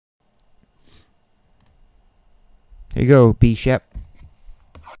There you go, B. Shep.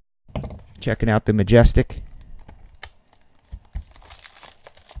 Checking out the Majestic.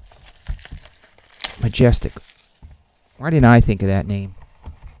 Majestic. Why didn't I think of that name?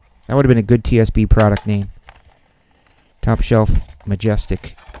 That would have been a good TSB product name. Top shelf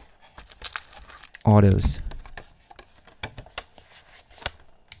Majestic autos.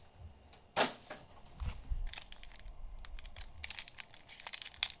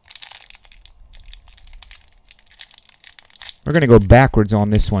 We're going to go backwards on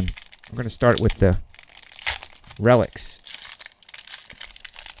this one. We're going to start with the relics.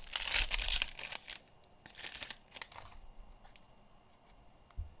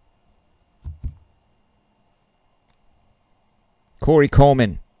 Corey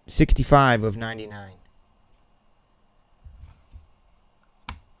Coleman, 65 of 99.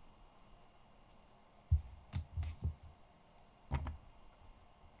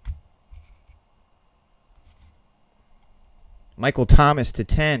 Michael Thomas to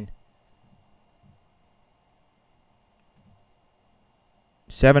 10.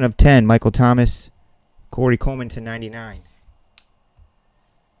 7 of 10. Michael Thomas. Corey Coleman to 99.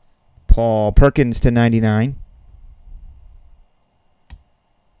 Paul Perkins to 99.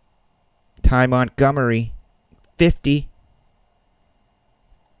 Ty Montgomery, 50.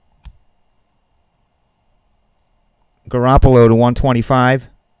 Garoppolo to 125.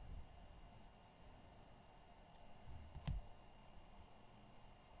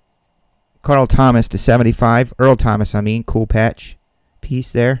 Carl Thomas to 75. Earl Thomas, I mean. Cool patch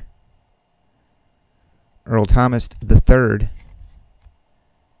piece there. Earl Thomas the third.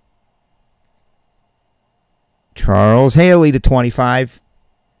 Charles Haley to 25.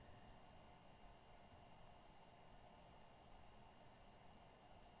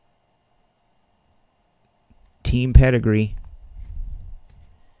 Team pedigree.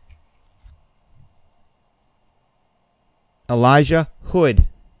 Elijah Hood.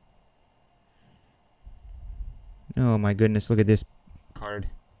 Oh my goodness, look at this card.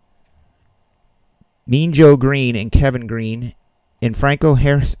 Mean Joe Green and Kevin Green. And Franco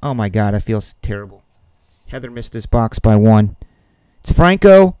Harris. Oh my god, I feel terrible. Heather missed this box by 1. It's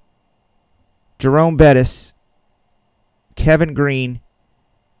Franco, Jerome Bettis, Kevin Green,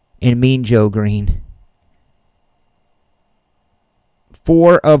 and Mean Joe Green.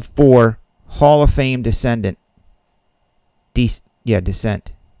 4 of 4. Hall of Fame descendant.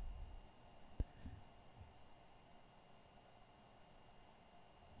 Descent.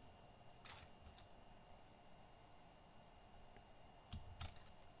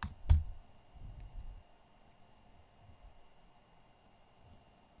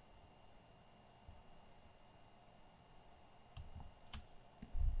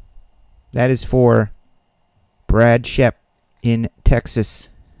 That is for Brad Shep in Texas.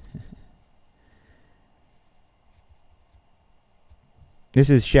 This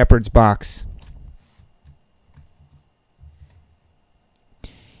is Shepard's box.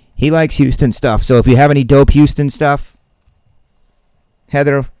 He likes Houston stuff, so if you have any dope Houston stuff,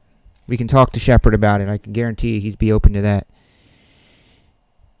 Heather, we can talk to Shepard about it. I can guarantee he'd be open to that.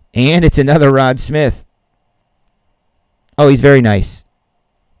 And it's another Rod Smith. Oh, he's very nice.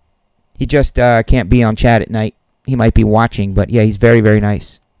 He just can't be on chat at night. He might be watching, but yeah, he's very, very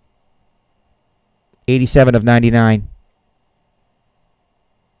nice. 87 of 99.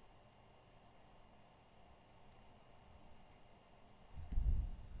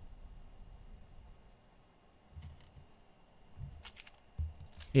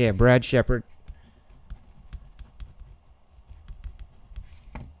 Yeah, Brad Shepard.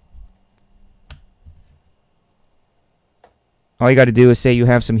 All you got to do is say you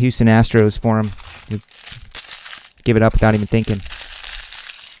have some Houston Astros for him. You give it up without even thinking.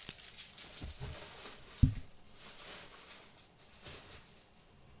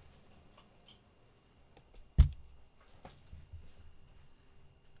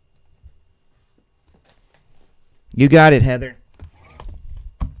 You got it, Heather.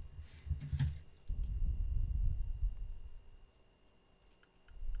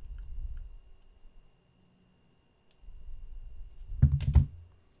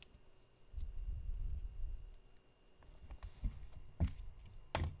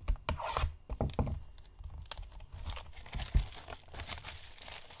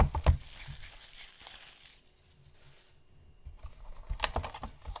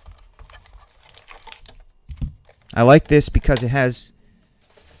 I like this because it has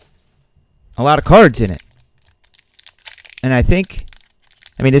a lot of cards in it. And I think,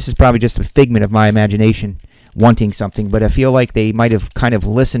 I mean, this is probably just a figment of my imagination wanting something, but I feel like they might have kind of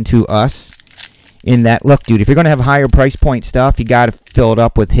listened to us in that, look, dude, if you're going to have higher price point stuff, you got to fill it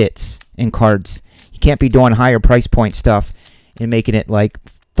up with hits and cards. You can't be doing higher price point stuff and making it like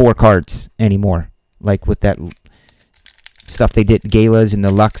 4 cards anymore. Like with that stuff they did, Galas and the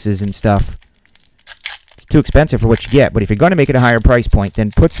Luxes and stuff. It's too expensive for what you get. But if you're going to make it a higher price point,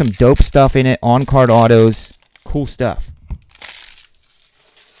 then put some dope stuff in it, on-card autos, cool stuff.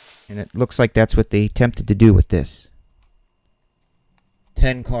 And it looks like that's what they attempted to do with this.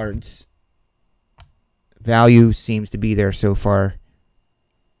 10 cards. Value seems to be there so far.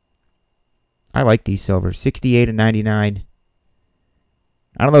 I like these silvers. 68 and 99.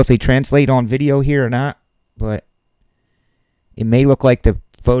 I don't know if they translate on video here or not, but it may look like the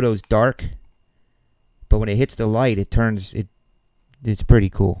photo's dark, but when it hits the light, it's pretty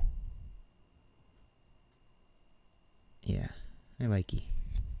cool. Yeah, I like it.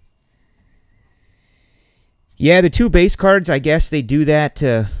 Yeah, the 2 base cards, I guess they do that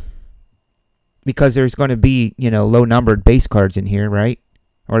because there's going to be, low numbered base cards in here, right?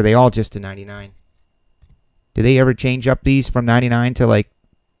 Or are they all just to 99? Do they ever change up these from 99 to like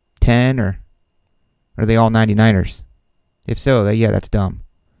 10, or are they all 99ers? If so, yeah, that's dumb.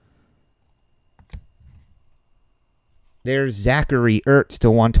 There's Zachary Ertz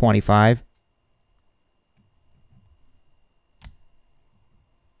to 125.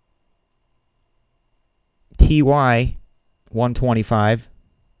 T.Y. 125.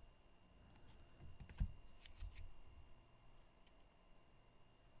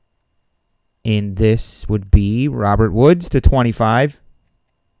 And this would be Robert Woods to 25.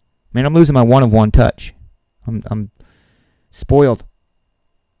 Man, I'm losing my 1-of-1 touch. I'm spoiled.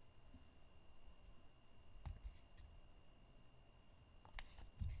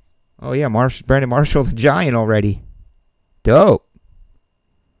 Oh yeah, Brandon Marshall, the Giant already. Dope.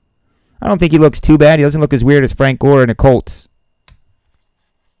 I don't think he looks too bad. He doesn't look as weird as Frank Gore in the Colts.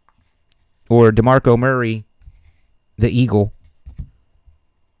 Or DeMarco Murray, the Eagle.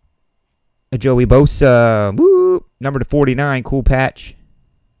 A Joey Bosa, whoop, number to 49, cool patch.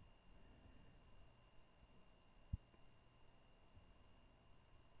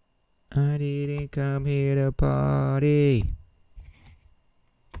 I didn't come here to party.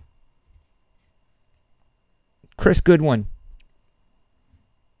 Chris Goodwin.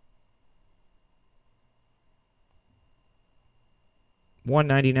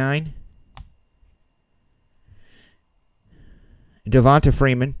 $199.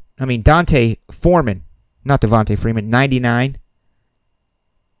 Dante Foreman. Not Devonta Freeman. 99.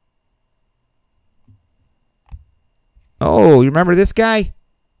 Oh, you remember this guy?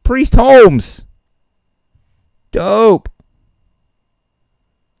 Priest Holmes. Dope.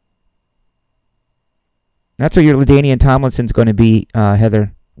 That's what your LaDainian Tomlinson's going to be,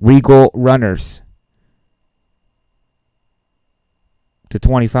 Heather. Regal Runners. To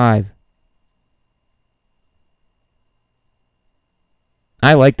 25.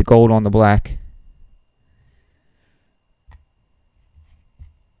 I like the gold on the black.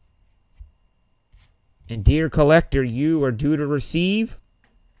 And dear collector, you are due to receive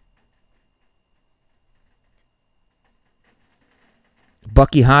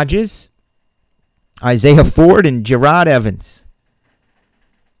Bucky Hodges, Isaiah Ford, and Gerard Evans.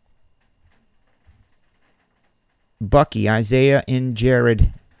 Bucky, Isaiah, and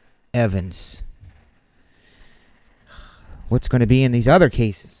Jared Evans. What's going to be in these other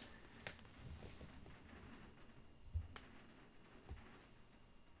cases?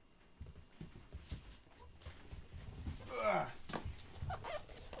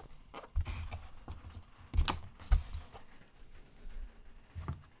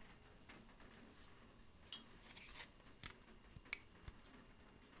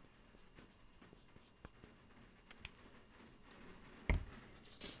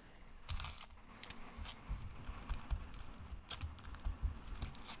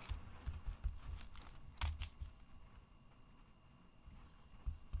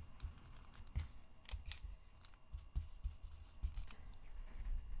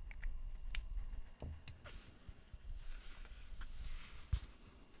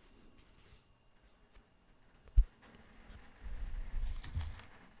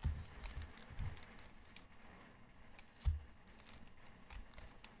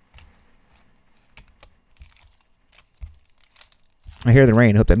 I hear the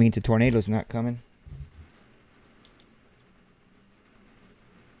rain. Hope that means the tornado's not coming.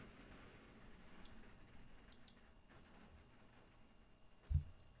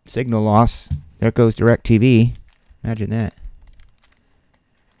 Signal loss. There goes DirecTV. Imagine that.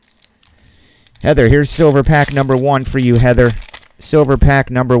 Heather, here's silver pack number 1 for you, Heather. Silver pack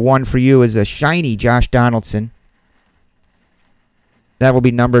number 1 for you is a shiny Josh Donaldson. That will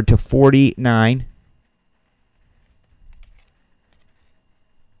be numbered to 49.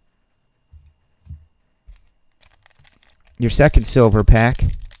 Your second silver pack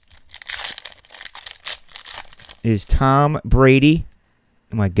is Tom Brady.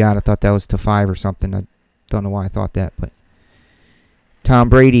 Oh my God, I thought that was to 5 or something. I don't know why I thought that, but Tom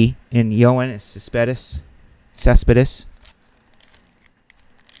Brady and Yoenis Cespedes.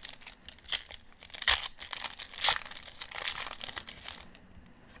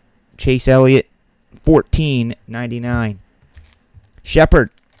 Chase Elliott, 14.99.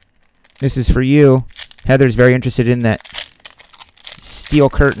 Shepard, this is for you. Heather's very interested in that Steel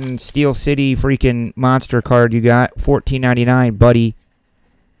Curtain, Steel City freaking monster card you got. $14.99, buddy.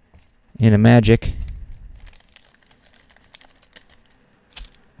 In a Magic.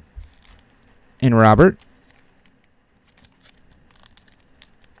 And Robert.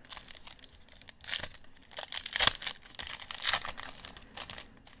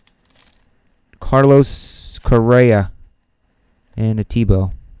 Carlos Correa. And a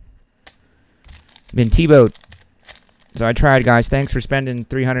Tebow. Been Tebowed. So I tried, guys. Thanks for spending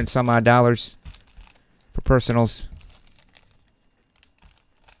 $300 some odd for personals.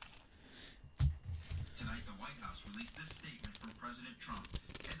 Tonight, the White House released this statement from President Trump.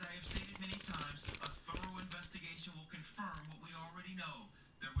 As I have stated many times, a thorough investigation will confirm what we already know.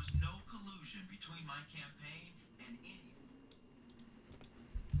 There was no collusion between my campaign and any.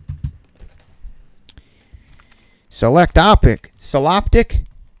 Select Optic. Soloptic.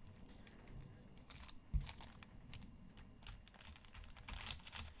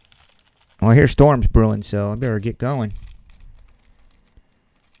 Well, I hear storms brewing, so I better get going.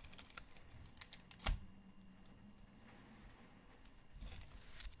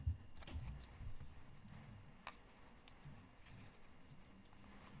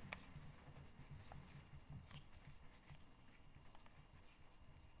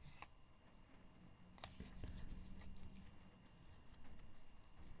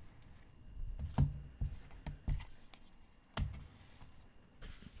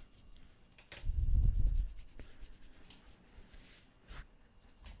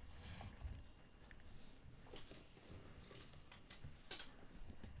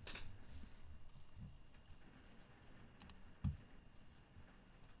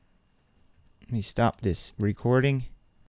 Let me stop this recording.